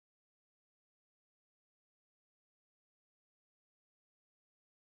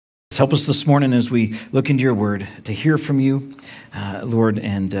Help us this morning as we look into your word to hear from you, Lord.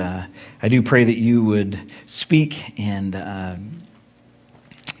 And I do pray that you would speak and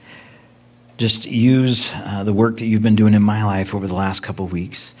just use the work that you've been doing in my life over the last couple of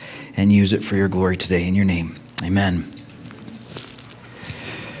weeks and use it for your glory today. In your name, amen.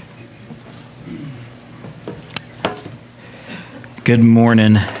 Good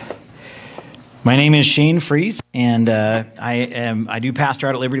morning. My name is Shane Freese, and I do pastor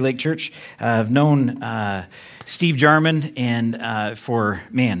out at Liberty Lake Church. I've known Steve Jarman, and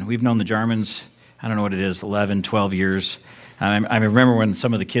we've known the Jarmans, I don't know what it is, 11, 12 years. I remember when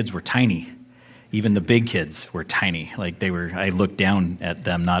some of the kids were tiny. Even the big kids were tiny. I looked down at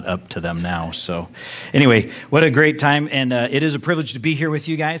them, not up to them now. So anyway, what a great time, and it is a privilege to be here with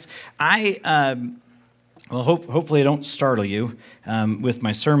you guys. Hopefully I don't startle you with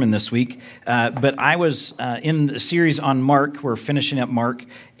my sermon this week, but I was in the series on Mark. We're finishing up Mark,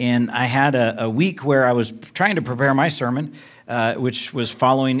 and I had a week where I was trying to prepare my sermon, which was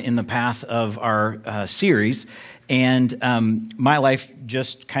following in the path of our series, and my life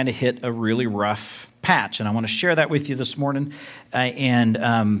just kind of hit a really rough patch, and I want to share that with you this morning, and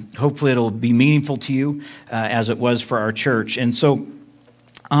hopefully it'll be meaningful to you as it was for our church. And so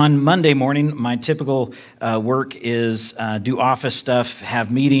on Monday morning, my typical work is do office stuff,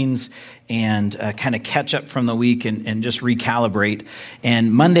 have meetings, and kind of catch up from the week and just recalibrate.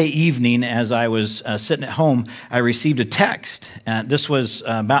 And Monday evening, as I was sitting at home, I received a text. This was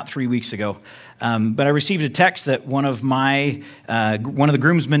about 3 weeks ago. But I received a text that one of the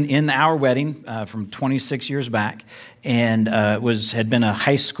groomsmen in our wedding from 26 years back, and had been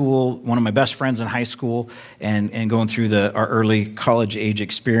one of my best friends in high school, and going through our early college age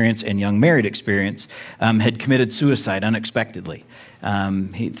experience and young married experience, had committed suicide unexpectedly.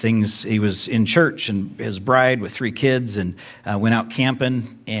 He was in church and his bride with 3 kids, and went out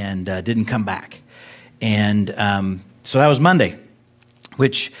camping and didn't come back. And so that was Monday,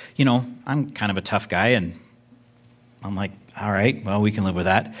 which, I'm kind of a tough guy, and I'm like, all right, well, we can live with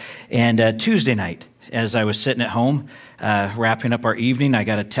that. And Tuesday night, as I was sitting at home, wrapping up our evening, I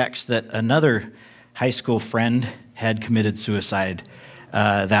got a text that another high school friend had committed suicide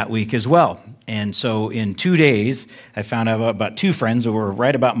that week as well. And so in 2 days, I found out about 2 friends who were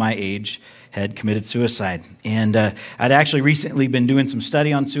right about my age had committed suicide. And I'd actually recently been doing some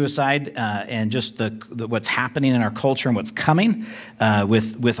study on suicide and just what's happening in our culture and what's coming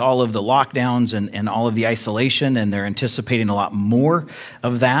with all of the lockdowns and all of the isolation, and they're anticipating a lot more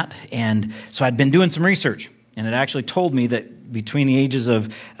of that. And so I'd been doing some research, and it actually told me that between the ages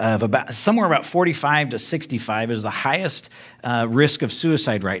of about 45 to 65 is the highest risk of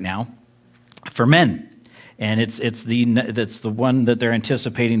suicide right now for men. And it's the one that they're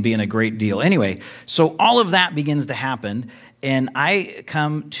anticipating being a great deal. Anyway, so all of that begins to happen, and I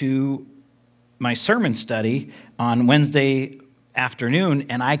come to my sermon study on Wednesday afternoon,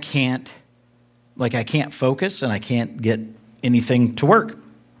 and I can't focus, and I can't get anything to work.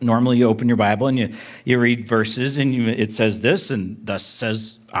 Normally, you open your Bible and you read verses, and it says this, and thus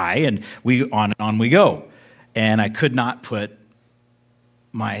says I, and on and on we go. And I could not put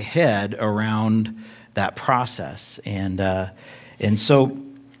my head around that process. And so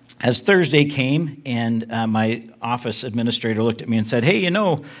as Thursday came, and my office administrator looked at me and said, hey,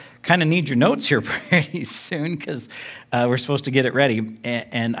 kind of need your notes here pretty soon, because we're supposed to get it ready.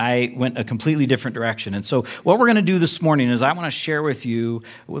 And I went a completely different direction. And so what we're going to do this morning is I want to share with you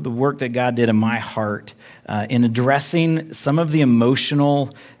the work that God did in my heart in addressing some of the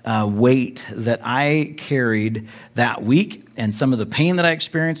emotional weight that I carried that week, and some of the pain that I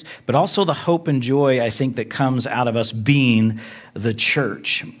experienced, but also the hope and joy, I think, that comes out of us being the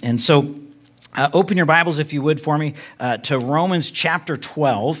church. And so open your Bibles, if you would, for me, to Romans chapter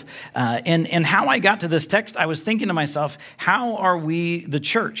 12. And how I got to this text, I was thinking to myself, how are we the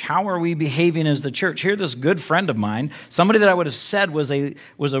church? How are we behaving as the church? Here, this good friend of mine, somebody that I would have said was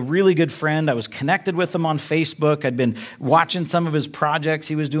a really good friend. I was connected with him on Facebook. I'd been watching some of his projects.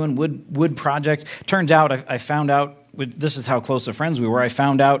 He was doing wood projects. Turns out, I found out, this is how close of friends we were, I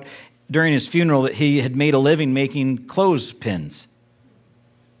found out during his funeral that he had made a living making clothespins.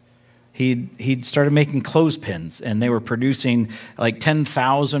 He'd started making clothespins, and they were producing like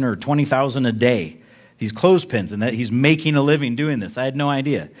 10,000 or 20,000 a day, these clothespins, and that he's making a living doing this. I had no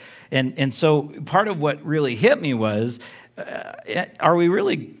idea. And so part of what really hit me was, are we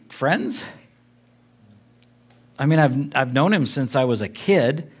really friends? I mean, I've known him since I was a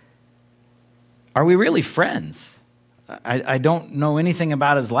kid. Are we really friends? I don't know anything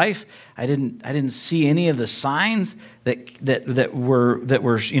about his life. I didn't see any of the signs that were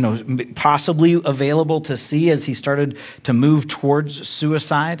possibly available to see as he started to move towards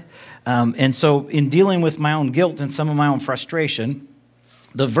suicide. And so in dealing with my own guilt and some of my own frustration,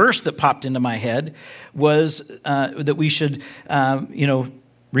 the verse that popped into my head was that we should,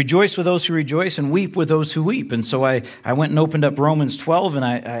 rejoice with those who rejoice and weep with those who weep. And so I went and opened up Romans 12, and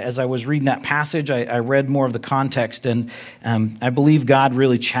as I was reading that passage, I read more of the context, and I believe God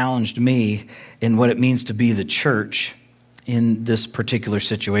really challenged me in what it means to be the church in this particular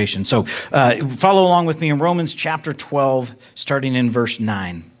situation. So follow along with me in Romans chapter 12, starting in verse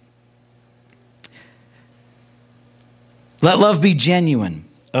 9. Let love be genuine,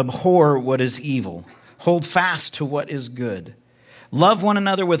 abhor what is evil, hold fast to what is good. Love one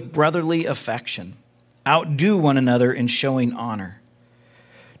another with brotherly affection. Outdo one another in showing honor.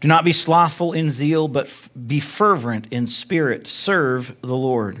 Do not be slothful in zeal, but be fervent in spirit. Serve the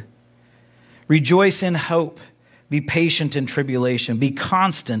Lord. Rejoice in hope. Be patient in tribulation. Be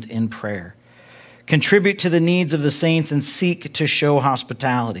constant in prayer. Contribute to the needs of the saints and seek to show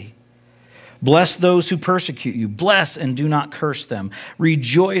hospitality. Bless those who persecute you. Bless and do not curse them.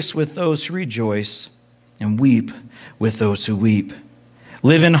 Rejoice with those who rejoice, and weep with those who weep.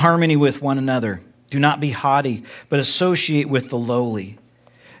 Live in harmony with one another. Do not be haughty, but associate with the lowly.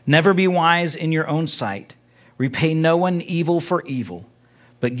 Never be wise in your own sight. Repay no one evil for evil,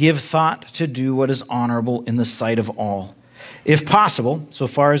 but give thought to do what is honorable in the sight of all. If possible, so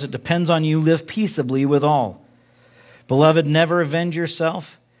far as it depends on you, live peaceably with all. Beloved, never avenge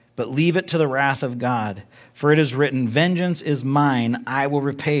yourself, but leave it to the wrath of God. For it is written, vengeance is mine, I will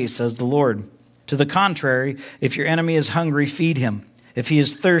repay, says the Lord. To the contrary, if your enemy is hungry, feed him. If he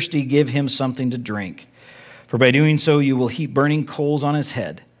is thirsty, give him something to drink. For by doing so, you will heap burning coals on his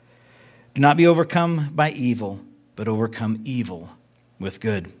head. Do not be overcome by evil, but overcome evil with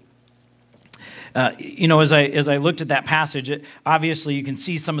good. As I looked at that passage, obviously you can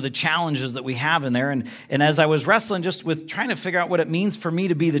see some of the challenges that we have in there. And as I was wrestling just with trying to figure out what it means for me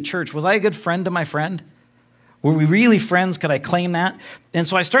to be the church, was I a good friend to my friend? Were we really friends? Could I claim that? And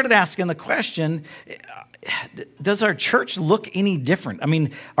so I started asking the question, does our church look any different? I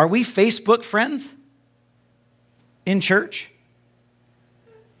mean, are we Facebook friends in church?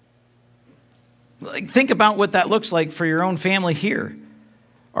 Like, think about what that looks like for your own family here.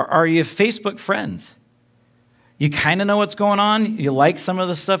 Are you Facebook friends? You kind of know what's going on. You like some of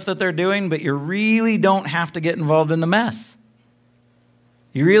the stuff that they're doing, but you really don't have to get involved in the mess.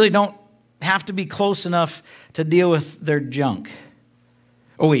 You really don't have to be close enough to deal with their junk.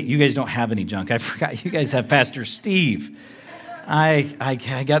 Oh, wait, you guys don't have any junk. I forgot. You guys have Pastor Steve.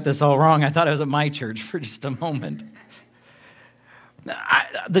 I got this all wrong. I thought I was at my church for just a moment.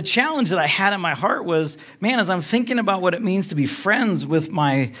 The challenge that I had in my heart was, man, as I'm thinking about what it means to be friends with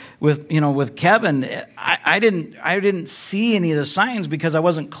Kevin, I didn't see any of the signs because I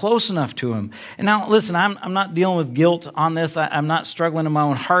wasn't close enough to him. And now, listen, I'm not dealing with guilt on this. I'm not struggling in my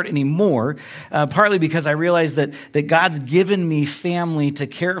own heart anymore, partly because I realized that God's given me family to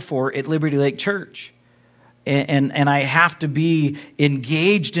care for at Liberty Lake Church. And I have to be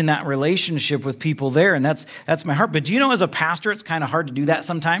engaged in that relationship with people there, and that's my heart. But do you know, as a pastor, it's kind of hard to do that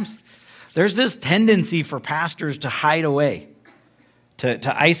sometimes? There's this tendency for pastors to hide away,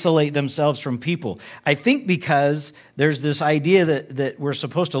 to isolate themselves from people. I think because there's this idea that we're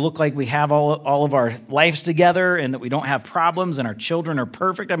supposed to look like we have all of our lives together and that we don't have problems and our children are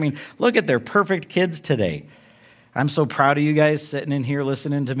perfect. I mean, look at their perfect kids today. I'm so proud of you guys sitting in here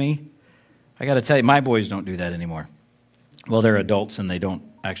listening to me. I got to tell you, my boys don't do that anymore. Well, they're adults and they don't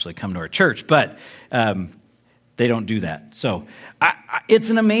actually come to our church, but they don't do that. So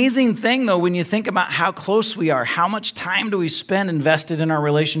it's an amazing thing, though, when you think about how close we are. How much time do we spend invested in our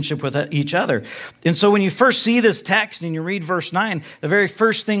relationship with each other? And so when you first see this text and you read verse 9, the very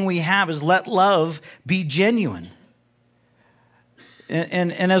first thing we have is let love be genuine.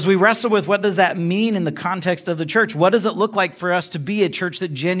 And as we wrestle with what does that mean in the context of the church, what does it look like for us to be a church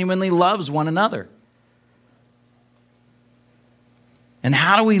that genuinely loves one another? And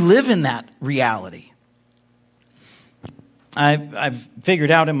how do we live in that reality? I've figured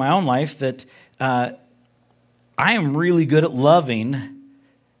out in my own life that I am really good at loving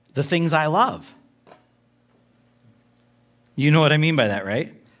the things I love. You know what I mean by that,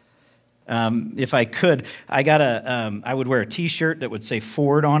 right? If I could, I would wear a T-shirt that would say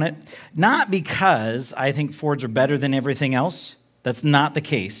Ford on it. Not because I think Fords are better than everything else. That's not the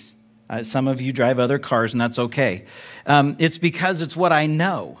case. Some of you drive other cars, and that's okay. It's because it's what I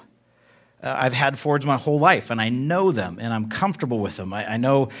know. I've had Fords my whole life, and I know them, and I'm comfortable with them. I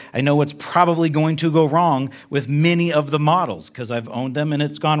know what's probably going to go wrong with many of the models because I've owned them and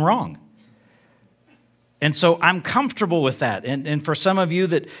it's gone wrong. And so I'm comfortable with that. And for some of you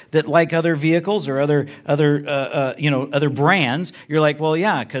that like other vehicles or other brands, you're like, well,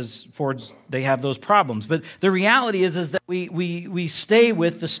 yeah, because Fords, they have those problems. But the reality is that we stay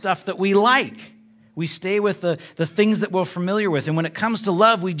with the stuff that we like. We stay with the things that we're familiar with. And when it comes to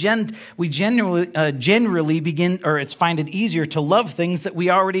love, we generally begin, or find it easier to love things that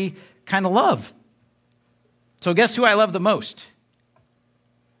we already kind of love. So guess who I love the most?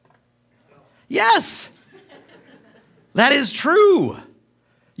 Yes, that is true.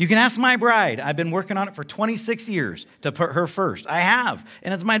 You can ask my bride. I've been working on it for 26 years to put her first. I have.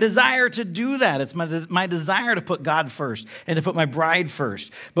 And it's my desire to do that. It's my desire to put God first and to put my bride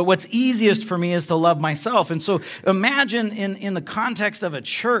first. But what's easiest for me is to love myself. And so imagine in the context of a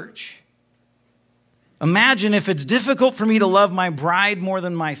church, imagine if it's difficult for me to love my bride more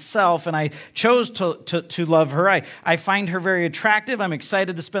than myself, and I chose to love her. I find her very attractive. I'm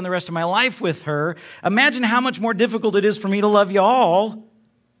excited to spend the rest of my life with her. Imagine how much more difficult it is for me to love y'all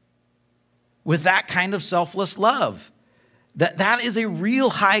with that kind of selfless love. That is a real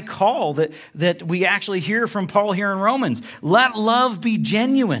high call that we actually hear from Paul here in Romans. Let love be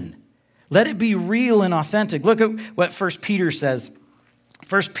genuine. Let it be real and authentic. Look at what 1 Peter says.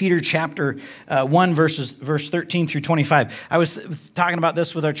 1 Peter chapter 1, verse 13 through 25. I was talking about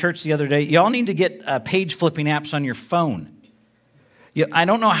this with our church the other day. Y'all need to get page flipping apps on your phone. I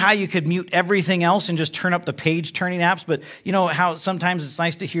don't know how you could mute everything else and just turn up the page turning apps, but you know how sometimes it's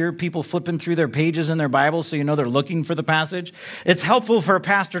nice to hear people flipping through their pages in their Bible so you know they're looking for the passage. It's helpful for a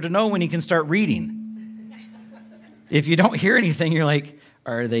pastor to know when he can start reading. If you don't hear anything, you're like,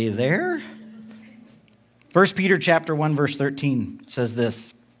 are they there? 1 Peter chapter 1, verse 13 says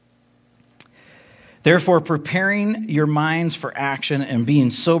this. Therefore, preparing your minds for action and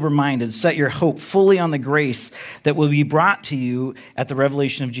being sober-minded, set your hope fully on the grace that will be brought to you at the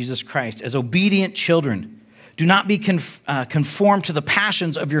revelation of Jesus Christ. As obedient children, do not be conformed to the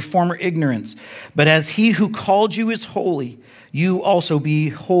passions of your former ignorance, but as he who called you is holy, you also be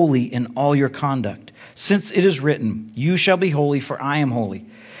holy in all your conduct. Since it is written, you shall be holy, for I am holy.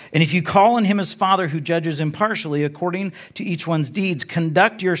 And if you call on him as Father who judges impartially according to each one's deeds,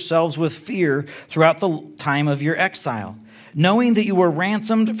 conduct yourselves with fear throughout the time of your exile, knowing that you were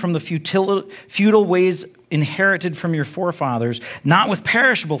ransomed from the futile ways inherited from your forefathers, not with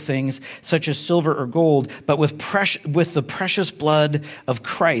perishable things such as silver or gold, but with the precious blood of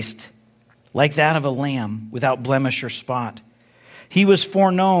Christ, like that of a lamb without blemish or spot. He was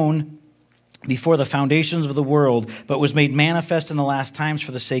foreknown before the foundations of the world, but was made manifest in the last times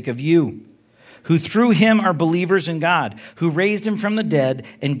for the sake of you, who through him are believers in God, who raised him from the dead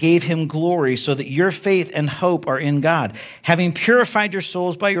and gave him glory, so that your faith and hope are in God, having purified your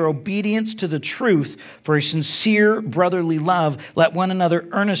souls by your obedience to the truth for a sincere brotherly love. Love one another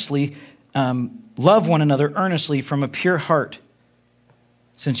earnestly from a pure heart,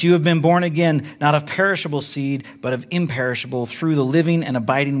 since you have been born again, not of perishable seed, but of imperishable, through the living and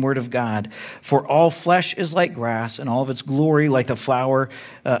abiding word of God. For all flesh is like grass, and all of its glory like the flower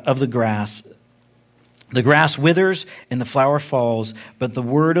of the grass. The grass withers and the flower falls, but the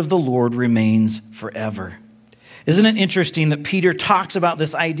word of the Lord remains forever. Isn't it interesting that Peter talks about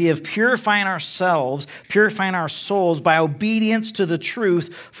this idea of purifying ourselves, purifying our souls by obedience to the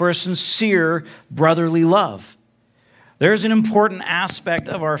truth for a sincere brotherly love? There's an important aspect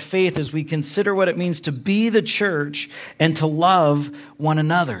of our faith as we consider what it means to be the church and to love one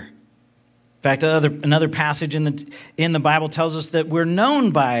another. In fact, another passage in the Bible tells us that we're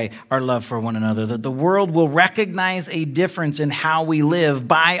known by our love for one another, that the world will recognize a difference in how we live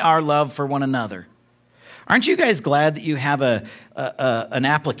by our love for one another. Aren't you guys glad that you have an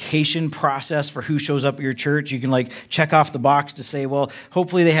application process for who shows up at your church? You can like check off the box to say, well,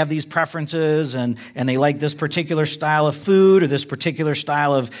 hopefully they have these preferences and they like this particular style of food or this particular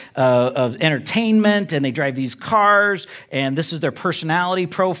style of entertainment, and they drive these cars, and this is their personality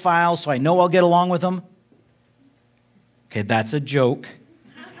profile, so I know I'll get along with them. Okay, that's a joke.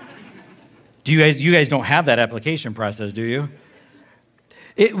 You guys don't have that application process, do you?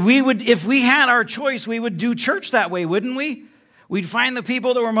 If we had our choice, we would do church that way, wouldn't we? We'd find the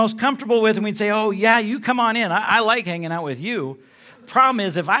people that we're most comfortable with, and we'd say, oh, yeah, you come on in. I like hanging out with you. Problem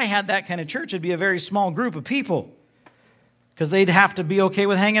is, if I had that kind of church, it'd be a very small group of people because they'd have to be okay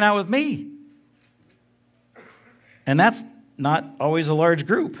with hanging out with me. And that's not always a large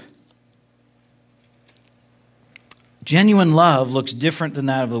group. Genuine love looks different than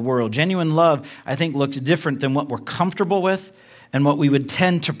that of the world. Genuine love, I think, looks different than what we're comfortable with and what we would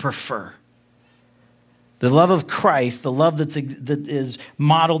tend to prefer. The love of Christ, the love that is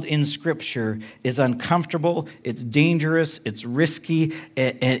modeled in Scripture, is uncomfortable, it's dangerous, it's risky,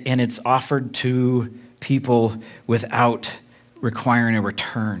 and it's offered to people without requiring a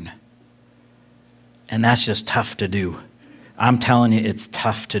return. And that's just tough to do. I'm telling you, it's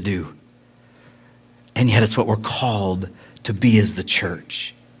tough to do. And yet it's what we're called to be as the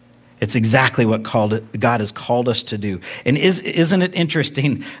church. It's exactly what God has called us to do. And isn't it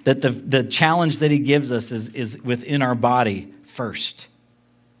interesting that the challenge that he gives us is within our body first?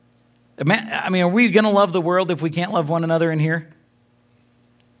 I mean, are we going to love the world if we can't love one another in here?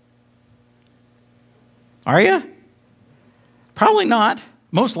 Are you? Probably not.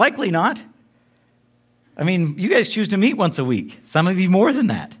 Most likely not. I mean, you guys choose to meet once a week. Some of you more than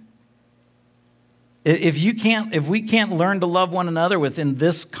that. If we can't learn to love one another within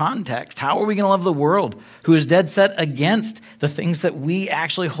this context, how are we going to love the world who is dead set against the things that we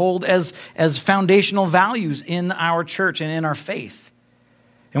actually hold as foundational values in our church and in our faith?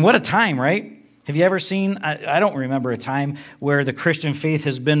 And what a time, right? Have you ever seen, I don't remember a time where the Christian faith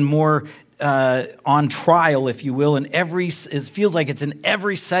has been more on trial, if you will, it feels like it's in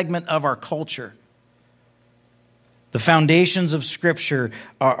every segment of our culture. The foundations of Scripture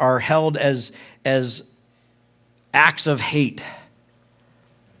are held as acts of hate.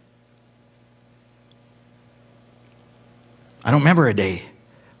 I don't remember a day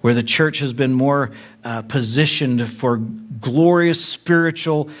where the church has been more positioned for glorious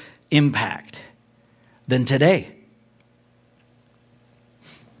spiritual impact than today.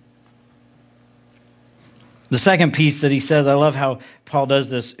 The second piece that he says, I love how Paul does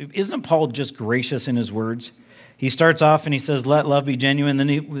this. Isn't Paul just gracious in his words? He starts off and he says, let love be genuine.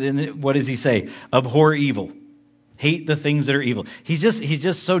 Then what does he say? Abhor evil. Hate the things that are evil. He's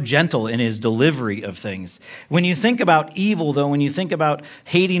just so gentle in his delivery of things. When you think about evil, though, when you think about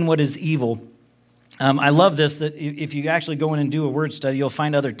hating what is evil, I love this, that if you actually go in and do a word study, you'll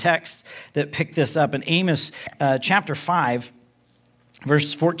find other texts that pick this up. In Amos chapter 5,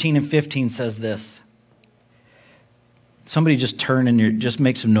 verses 14 and 15 says this. Somebody just just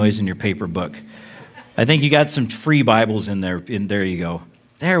make some noise in your paper book. I think you got some free Bibles in there. There you go.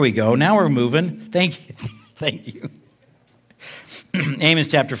 There we go. Now we're moving. Thank you. Thank you. Amos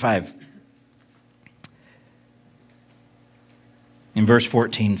chapter 5. In verse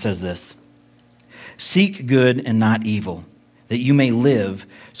 14 says this. Seek good and not evil, that you may live,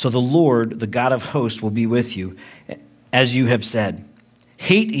 so the Lord, the God of hosts, will be with you, as you have said.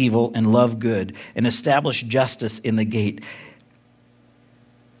 Hate evil and love good, and establish justice in the gate.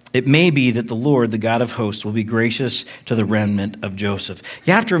 It may be that the Lord, the God of hosts, will be gracious to the remnant of Joseph.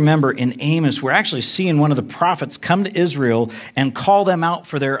 You have to remember, in Amos, we're actually seeing one of the prophets come to Israel and call them out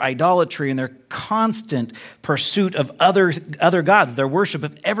for their idolatry and their constant pursuit of other gods, their worship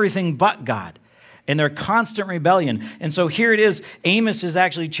of everything but God, and their constant rebellion. And so here it is, Amos is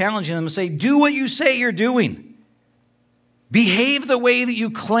actually challenging them to say, do what you say you're doing. Behave the way that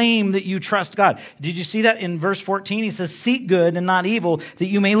you claim that you trust God. Did you see that in verse 14? He says, seek good and not evil, that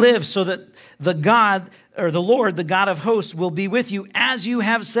you may live, so that the God, or the Lord, the God of hosts, will be with you, as you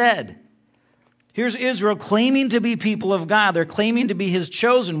have said. Here's Israel claiming to be people of God. They're claiming to be his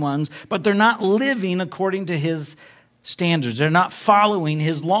chosen ones, but they're not living according to his standards. They're not following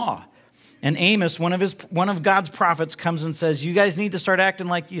his law. And Amos, one of God's prophets, comes and says, you guys need to start acting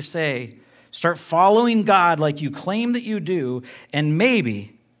like you say. Start following God like you claim that you do, and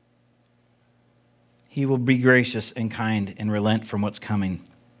maybe he will be gracious and kind and relent from what's coming.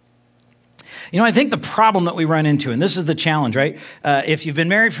 You know, I think the problem that we run into, and this is the challenge, right? If you've been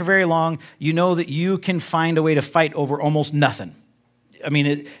married for very long, you know that you can find a way to fight over almost nothing. I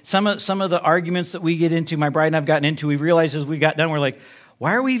mean, some of the arguments that we get into, my bride and I've gotten into, we realized as we got done, we're like,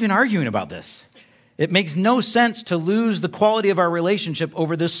 why are we even arguing about this? It makes no sense to lose the quality of our relationship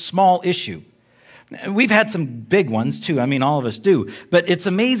over this small issue. We've had some big ones too. I mean, all of us do. But it's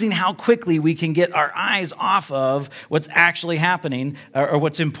amazing how quickly we can get our eyes off of what's actually happening or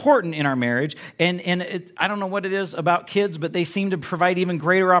what's important in our marriage. And I don't know what it is about kids, but they seem to provide even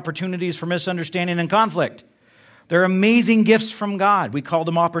greater opportunities for misunderstanding and conflict. They're amazing gifts from God. We call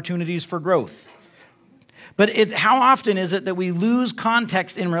them opportunities for growth. But how often is it that we lose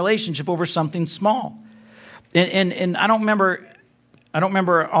context in relationship over something small? And I don't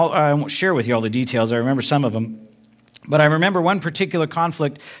remember all, I won't share with you all the details. I remember some of them. But I remember one particular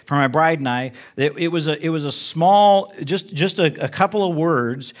conflict for my bride and I. It was a small, just a couple of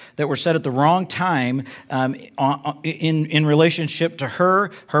words that were said at the wrong time in relationship to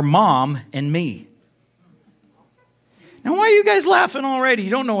her mom, and me. Now, why are you guys laughing already?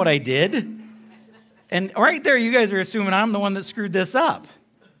 You don't know what I did. And right there, you guys are assuming I'm the one that screwed this up.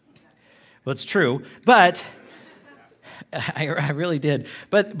 Well, it's true, but I really did.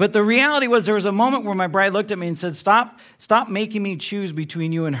 But the reality was there was a moment where my bride looked at me and said, stop making me choose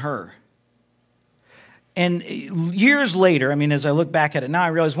between you and her. And years later, I mean, as I look back at it now, I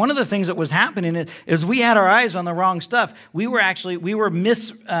realize one of the things that was happening is we had our eyes on the wrong stuff. We were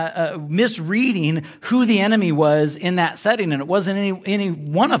misreading who the enemy was in that setting, and it wasn't any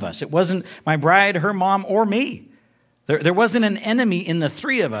one of us. It wasn't my bride, her mom, or me. There wasn't an enemy in the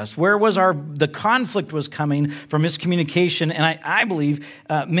three of us. Where was the conflict was coming from miscommunication. And I believe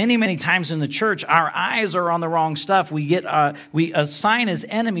many, many times in the church, our eyes are on the wrong stuff. We assign as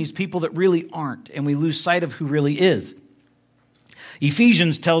enemies people that really aren't, and we lose sight of who really is.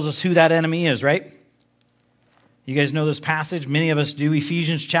 Ephesians tells us who that enemy is, right? You guys know this passage. Many of us do.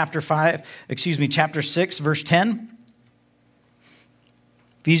 Ephesians chapter 6, verse 10.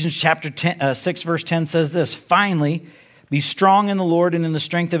 Ephesians chapter 6, verse 10 says this, "Finally, be strong in the Lord and in the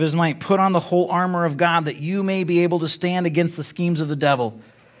strength of his might. Put on the whole armor of God that you may be able to stand against the schemes of the devil.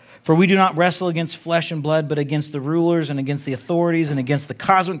 For we do not wrestle against flesh and blood, but against the rulers and against the authorities and against the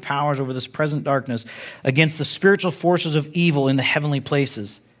cosmic powers over this present darkness, against the spiritual forces of evil in the heavenly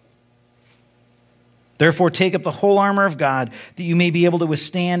places. Therefore, take up the whole armor of God that you may be able to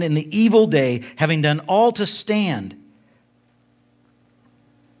withstand in the evil day, having done all to stand."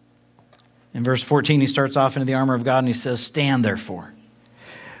 In verse 14, he starts off into the armor of God and he says, "Stand therefore."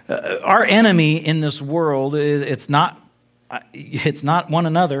 Our enemy in this world, it's not one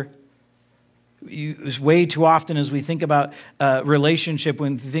another. Way too often as we think about relationship,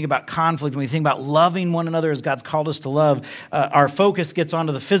 when we think about conflict, when we think about loving one another as God's called us to love, our focus gets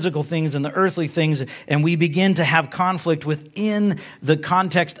onto the physical things and the earthly things, and we begin to have conflict within the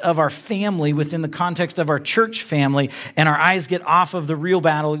context of our family, within the context of our church family, and our eyes get off of the real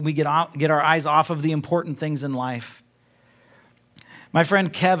battle. We get our eyes off of the important things in life. My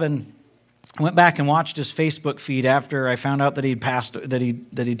friend Kevin, I went back and watched his Facebook feed after I found out that he'd passed, that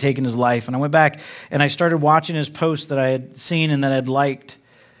he'd taken his life. And I went back and I started watching his posts that I had seen and that I'd liked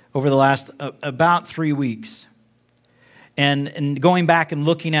over the last about 3 weeks. And going back and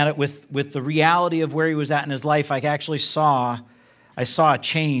looking at it with the reality of where he was at in his life, I saw a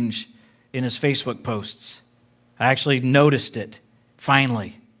change in his Facebook posts. I actually noticed it,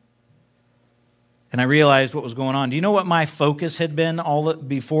 finally. And I realized what was going on. Do you know what my focus had been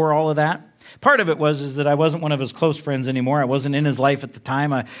before all of that? Part of it is that I wasn't one of his close friends anymore. I wasn't in his life at the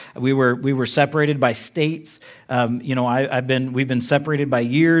time. We were separated by states. We've been separated by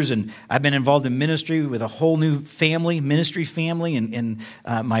years, and I've been involved in ministry with a whole new ministry family, and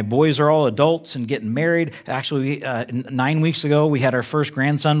my boys are all adults and getting married. Actually, 9 weeks ago, we had our first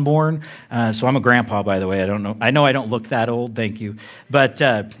grandson born. So I'm a grandpa, by the way. I know I don't look that old, thank you, but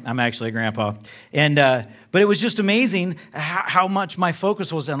I'm actually a grandpa. But it was just amazing how much my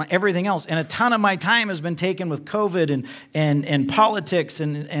focus was on everything else. And a ton of my time has been taken with COVID and politics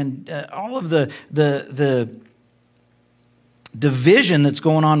and all of the division that's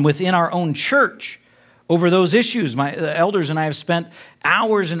going on within our own church over those issues. The elders and I have spent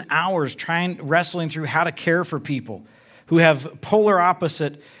hours and hours wrestling through how to care for people who have polar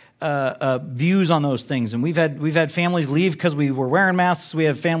opposite views on those things. And we've had families leave because we were wearing masks. We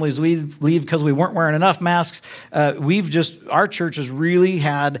have families leave because we weren't wearing enough masks. Our church has really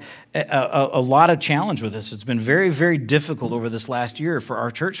had a lot of challenge with this. It's been very, very difficult over this last year for our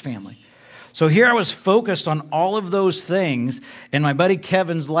church family. So here I was focused on all of those things, and my buddy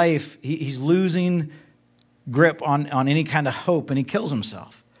Kevin's life, he's losing grip on any kind of hope, and he kills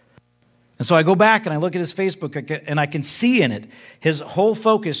himself. And so I go back and I look at his Facebook, and I can see in it his whole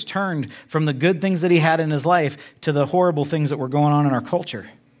focus turned from the good things that he had in his life to the horrible things that were going on in our culture.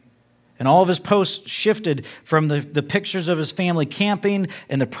 And all of his posts shifted from the pictures of his family camping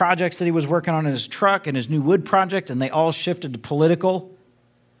and the projects that he was working on in his truck and his new wood project, and they all shifted to political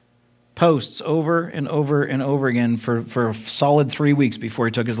posts over and over and over again for a solid 3 weeks before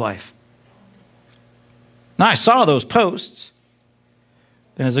he took his life. Now, I saw those posts.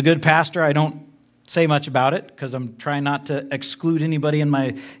 And as a good pastor, I don't say much about it because I'm trying not to exclude anybody in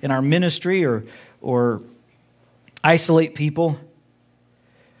our ministry or isolate people.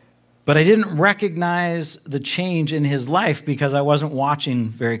 But I didn't recognize the change in his life because I wasn't watching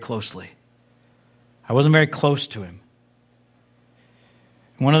very closely. I wasn't very close to him.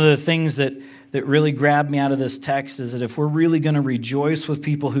 One of the things that really grabbed me out of this text is that if we're really going to rejoice with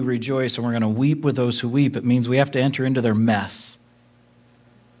people who rejoice and we're going to weep with those who weep, it means we have to enter into their mess.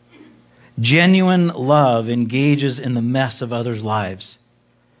 Genuine love engages in the mess of others' lives.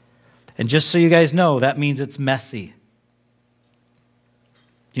 And just so you guys know, that means it's messy.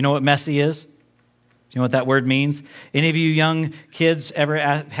 You know what messy is? you know what that word means? Any of you young kids ever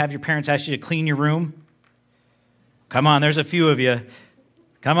have your parents ask you to clean your room? Come on, there's a few of you.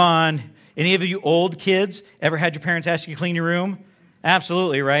 Come on. Any of you old kids ever had your parents ask you to clean your room?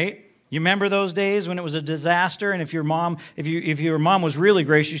 Absolutely, right? You remember those days when it was a disaster, and if your mom was really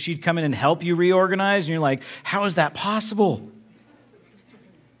gracious, she'd come in and help you reorganize, and you're like, how is that possible?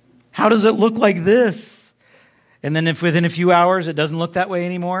 How does it look like this? And then if within a few hours it doesn't look that way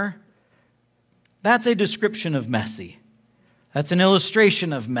anymore, that's a description of messy. That's an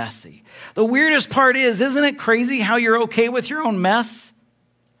illustration of messy. The weirdest part is, isn't it crazy how you're okay with your own mess?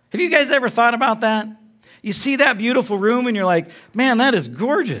 Have you guys ever thought about that? You see that beautiful room and you're like, man, that is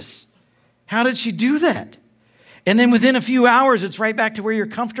gorgeous. How did she do that? And then within a few hours, it's right back to where you're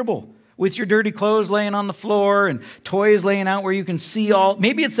comfortable with your dirty clothes laying on the floor and toys laying out where you can see all.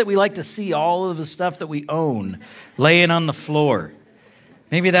 Maybe it's that we like to see all of the stuff that we own laying on the floor.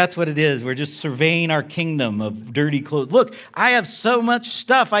 Maybe that's what it is. We're just surveying our kingdom of dirty clothes. Look, I have so much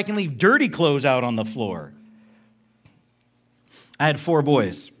stuff, I can leave dirty clothes out on the floor. I had 4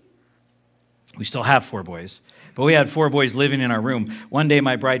 boys. We still have 4 boys. But we had 4 boys living in our room. One day,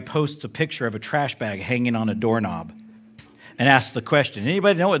 my bride posts a picture of a trash bag hanging on a doorknob and asks the question,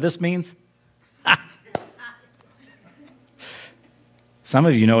 anybody know what this means? Some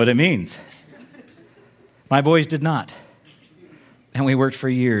of you know what it means. My boys did not. And we worked for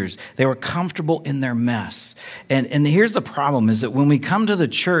years. They were comfortable in their mess. And here's the problem is that when we come to the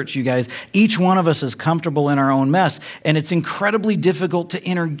church, you guys, each one of us is comfortable in our own mess. And it's incredibly difficult to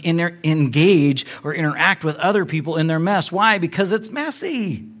engage or interact with other people in their mess. Why? Because it's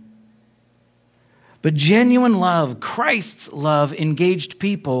messy. But genuine love, Christ's love, engaged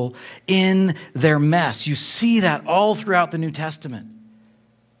people in their mess. You see that all throughout the New Testament. In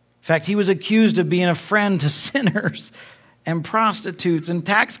fact, he was accused of being a friend to sinners and prostitutes and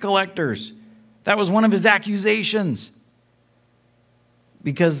tax collectors. That was one of his accusations.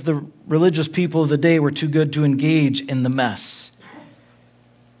 Because the religious people of the day were too good to engage in the mess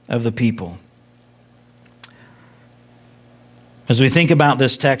of the people. As we think about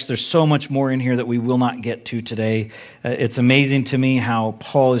this text, there's so much more in here that we will not get to today. It's amazing to me how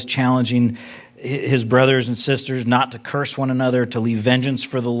Paul is challenging his brothers and sisters not to curse one another, to leave vengeance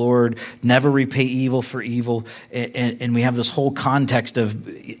for the Lord, never repay evil for evil. And we have this whole context of,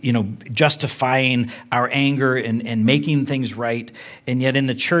 justifying our anger and making things right. And yet in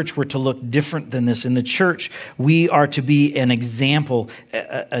the church, we're to look different than this. In the church, we are to be an example,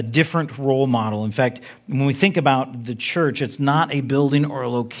 a different role model. In fact, when we think about the church, it's not a building or a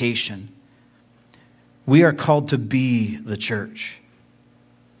location. We are called to be the church.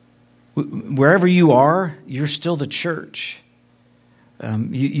 Wherever you are, you're still the church.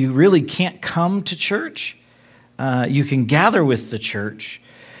 You really can't come to church. You can gather with the church,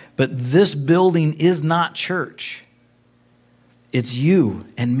 but this building is not church. It's you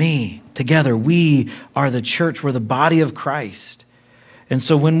and me together. We are the church. We're the body of Christ. And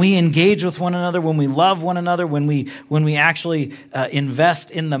so when we engage with one another, when we love one another, when we actually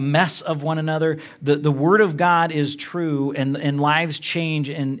invest in the mess of one another, the Word of God is true, and lives change,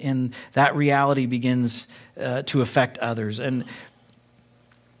 and that reality begins to affect others. And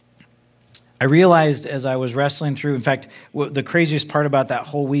I realized as I was wrestling through, in fact, the craziest part about that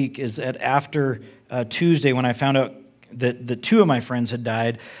whole week is that after Tuesday, when I found out that the 2 of my friends had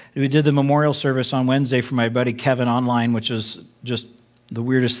died, we did the memorial service on Wednesday for my buddy Kevin online, which was just the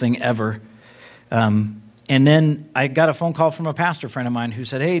weirdest thing ever. And then I got a phone call from a pastor friend of mine who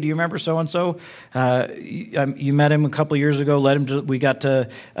said, hey, do you remember so-and-so? You met him a couple years ago,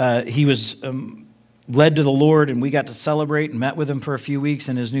 he was led to the Lord, and we got to celebrate and met with him for a few weeks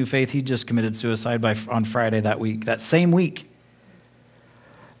in his new faith. He just committed suicide on Friday that same week.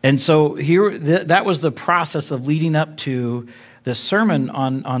 And so that was the process of leading up to this sermon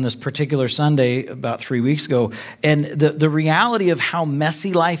on this particular Sunday about 3 weeks ago. And the reality of how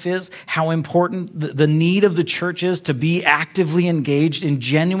messy life is, how important the need of the church is to be actively engaged in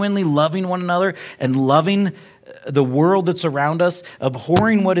genuinely loving one another and loving the world that's around us,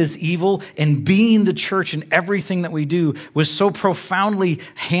 abhorring what is evil, and being the church in everything that we do was so profoundly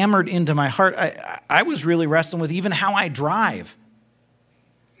hammered into my heart. I was really wrestling with even how I drive.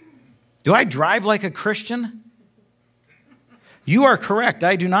 Do I drive like a Christian? You are correct.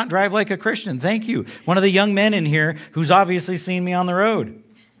 I do not drive like a Christian. Thank you. One of the young men in here who's obviously seen me on the road.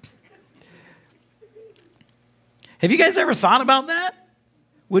 Have you guys ever thought about that?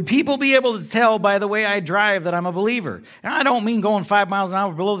 Would people be able to tell by the way I drive that I'm a believer? And I don't mean going 5 miles an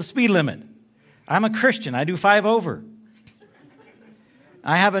hour below the speed limit. I'm a Christian. I do 5 over.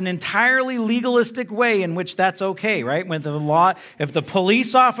 I have an entirely legalistic way in which that's okay, right? With the law, if the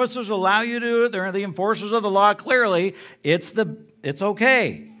police officers allow you to do it, they're the enforcers of the law, clearly, it's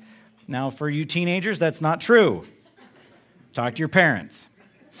okay. Now, for you teenagers, that's not true. Talk to your parents.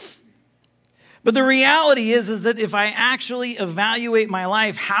 But the reality is that if I actually evaluate my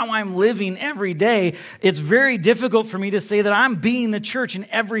life, how I'm living every day, it's very difficult for me to say that I'm being the church in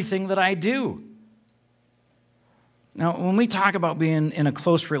everything that I do. Now, when we talk about being in a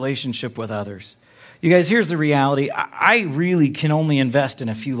close relationship with others, you guys, here's the reality. I really can only invest in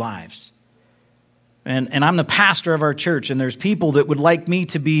a few lives. And I'm the pastor of our church, and there's people that would like me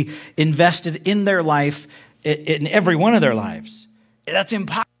to be invested in their life, in every one of their lives. That's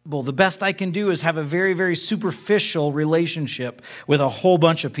impossible. The best I can do is have a very, very superficial relationship with a whole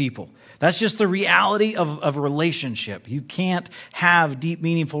bunch of people. That's just the reality of a relationship. You can't have deep,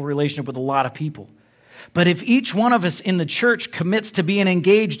 meaningful relationship with a lot of people. But if each one of us in the church commits to being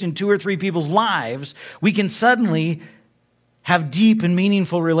engaged in 2 or 3 people's lives, we can suddenly have deep and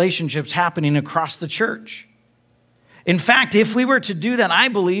meaningful relationships happening across the church. In fact, if we were to do that, I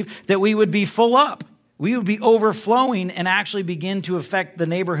believe that we would be full up. We would be overflowing and actually begin to affect the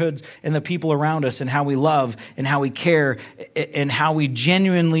neighborhoods and the people around us and how we love and how we care and how we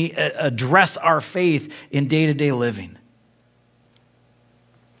genuinely address our faith in day-to-day living.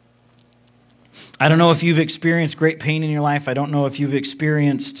 I don't know if you've experienced great pain in your life. I don't know if you've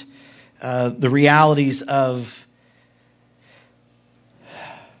experienced the realities of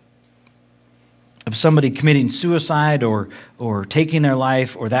somebody committing suicide or taking their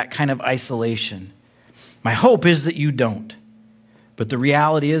life or that kind of isolation. My hope is that you don't. But the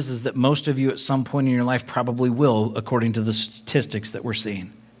reality is that most of you at some point in your life probably will, according to the statistics that we're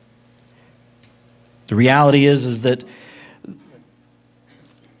seeing. The reality is that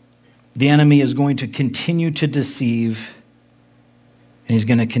the enemy is going to continue to deceive, and he's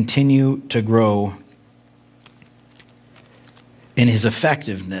going to continue to grow in his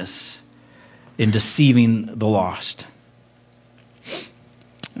effectiveness in deceiving the lost.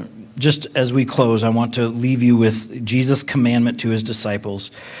 Just as we close, I want to leave you with Jesus' commandment to his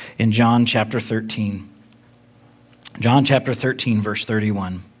disciples in John chapter 13. John chapter 13, verse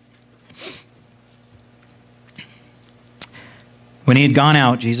 31. When he had gone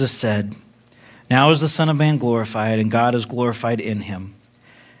out, Jesus said, "Now is the Son of Man glorified, and God is glorified in him.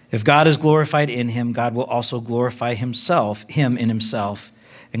 If God is glorified in him, God will also glorify him in himself,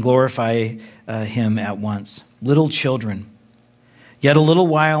 and glorify him at once. Little children, yet a little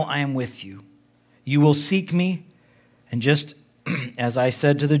while I am with you. You will seek me, and just as I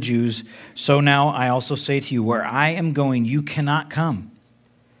said to the Jews, so now I also say to you, where I am going, you cannot come.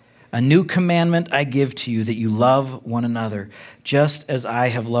 A new commandment I give to you, that you love one another. Just as I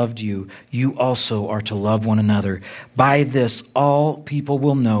have loved you, you also are to love one another. By this, all people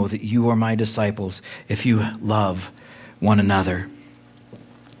will know that you are my disciples, if you love one another."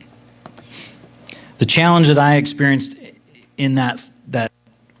 The challenge that I experienced in that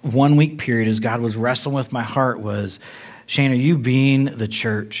 1 week period as God was wrestling with my heart was, Shane, are you being the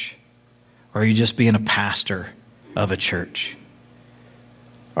church, or are you just being a pastor of a church?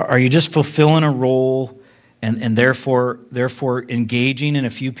 Are you just fulfilling a role and therefore engaging in a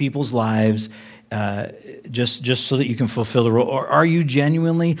few people's lives just so that you can fulfill the role? Or are you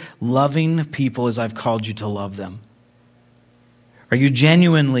genuinely loving people as I've called you to love them? Are you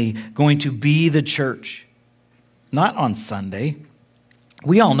genuinely going to be the church? Not on Sunday.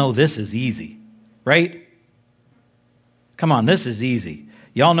 We all know this is easy, right? Come on, this is easy.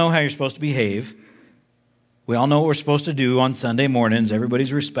 Y'all know how you're supposed to behave. We all know what we're supposed to do on Sunday mornings.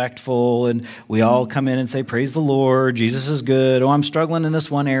 Everybody's respectful, and we all come in and say, praise the Lord, Jesus is good. Oh, I'm struggling in this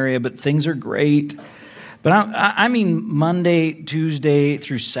one area, but things are great. But I mean Monday, Tuesday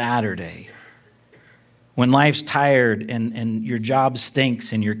through Saturday, when life's tired and your job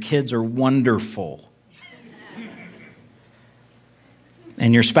stinks and your kids are wonderful,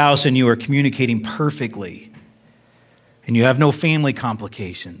 and your spouse and you are communicating perfectly, and you have no family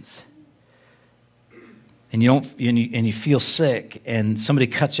complications, and you feel sick, and somebody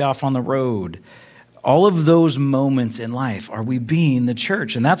cuts you off on the road. All of those moments in life, are we being the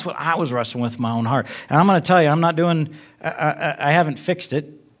church? And that's what I was wrestling with in my own heart. And I'm going to tell you, I haven't fixed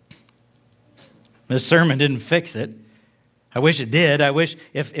it. This sermon didn't fix it. I wish it did. I wish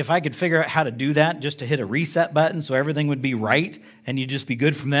if I could figure out how to do that, just to hit a reset button so everything would be right and you'd just be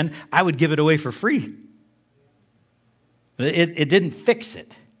good from then, I would give it away for free. It didn't fix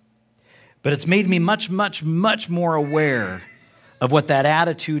it. But it's made me much, much, much more aware of what that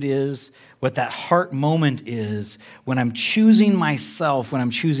attitude is what that heart moment is when I'm choosing myself, when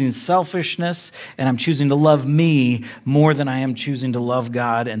I'm choosing selfishness, and I'm choosing to love me more than I am choosing to love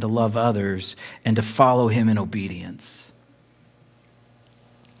God and to love others and to follow him in obedience.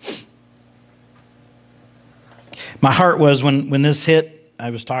 My heart was when this hit, I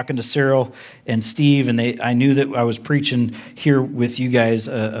was talking to Cyril and Steve, and I knew that I was preaching here with you guys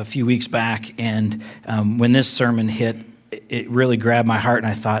a few weeks back, and when this sermon hit, it really grabbed my heart,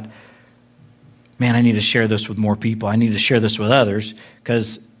 and I thought, man, I need to share this with more people. I need to share this with others,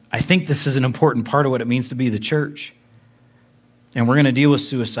 because I think this is an important part of what it means to be the church. And we're going to deal with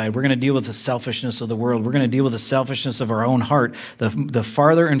suicide. We're going to deal with the selfishness of the world. We're going to deal with the selfishness of our own heart. The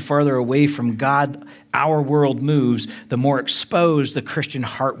farther and farther away from God our world moves, the more exposed the Christian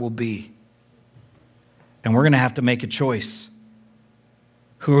heart will be. And we're going to have to make a choice.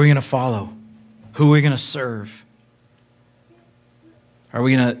 Who are we going to follow? Who are we going to serve? Are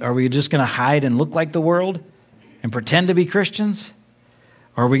we just going to hide and look like the world and pretend to be Christians?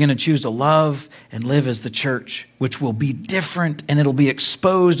 Or are we going to choose to love and live as the church, which will be different, and it'll be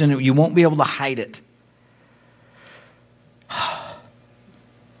exposed, and you won't be able to hide it?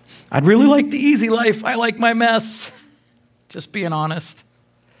 I'd really like the easy life. I like my mess. Just being honest.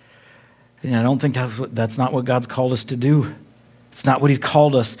 And I don't think that's not what God's called us to do. It's not what he's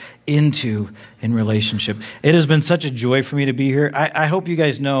called us into in relationship. It has been such a joy for me to be here. I hope you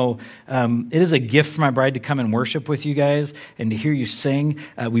guys know it is a gift for my bride to come and worship with you guys and to hear you sing.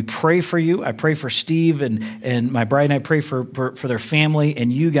 We pray for you. I pray for Steve and my bride, and I pray for their family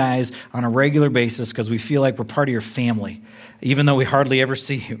and you guys on a regular basis, because we feel like we're part of your family, even though we hardly ever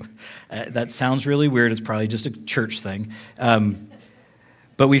see you. That sounds really weird. It's probably just a church thing.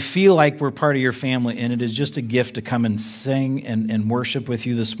 But we feel like we're part of your family, and it is just a gift to come and sing and worship with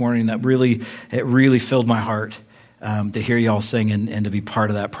you this morning. It really filled my heart to hear you all sing and to be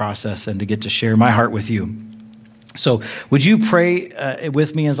part of that process and to get to share my heart with you. So would you pray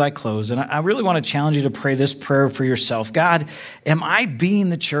with me as I close? And I really want to challenge you to pray this prayer for yourself. God, am I being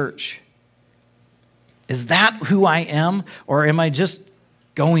the church? Is that who I am, or am I just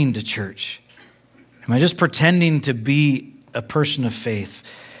going to church? Am I just pretending to be a person of faith?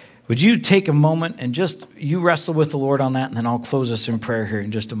 Would you take a moment and just you wrestle with the Lord on that, and then I'll close us in prayer here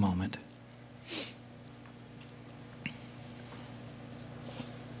in just a moment.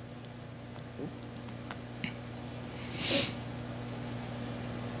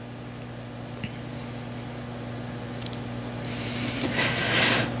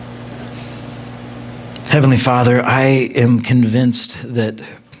 Heavenly Father, I am convinced that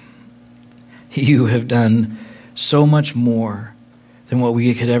you have done so much more than what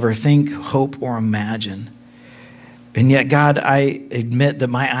we could ever think, hope, or imagine. And yet, God, I admit that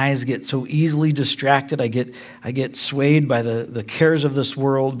my eyes get so easily distracted. I get swayed by the cares of this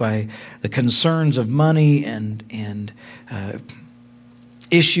world, by the concerns of money and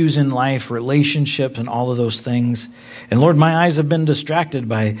issues in life, relationships, and all of those things. And Lord, my eyes have been distracted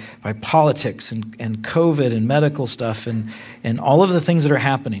by politics and COVID and medical stuff and all of the things that are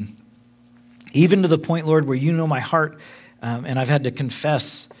happening. Even to the point, Lord, where you know my heart, and I've had to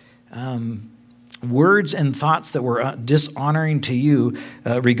confess words and thoughts that were dishonoring to you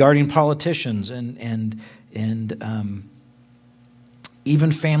regarding politicians and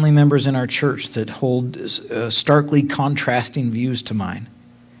even family members in our church that hold starkly contrasting views to mine.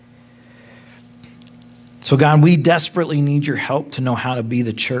 So God, we desperately need your help to know how to be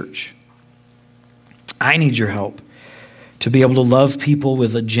the church. I need your help to be able to love people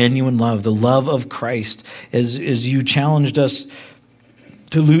with a genuine love, the love of Christ, as you challenged us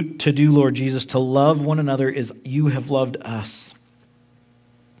to do, Lord Jesus, to love one another as you have loved us.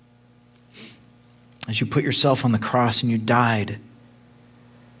 As you put yourself on the cross and you died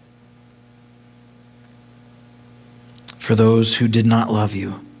for those who did not love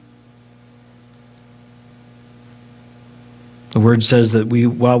you. The word says that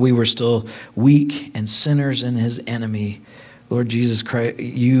while we were still weak and sinners and his enemy, Lord Jesus Christ,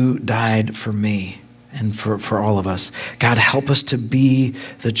 you died for me and for all of us. God, help us to be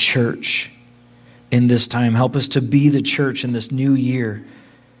the church in this time. Help us to be the church in this new year.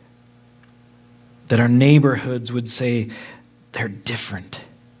 That our neighborhoods would say, they're different.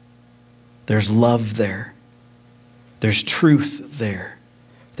 There's love there. There's truth there.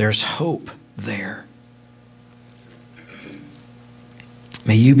 There's hope there.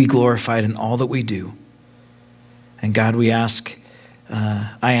 May you be glorified in all that we do. And God,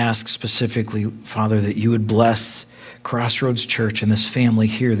 I ask specifically, Father, that you would bless Crossroads Church and this family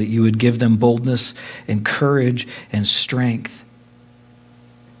here, that you would give them boldness and courage and strength,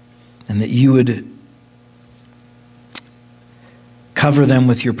 and that you would Cover them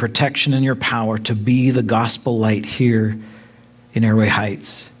with your protection and your power to be the gospel light here in Airway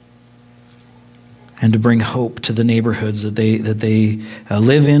Heights, and to bring hope to the neighborhoods that they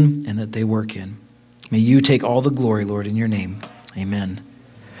live in and that they work in. May you take all the glory, Lord, in your name. Amen.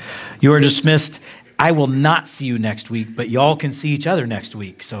 You are dismissed. I will not see you next week, but y'all can see each other next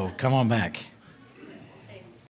week, so come on back.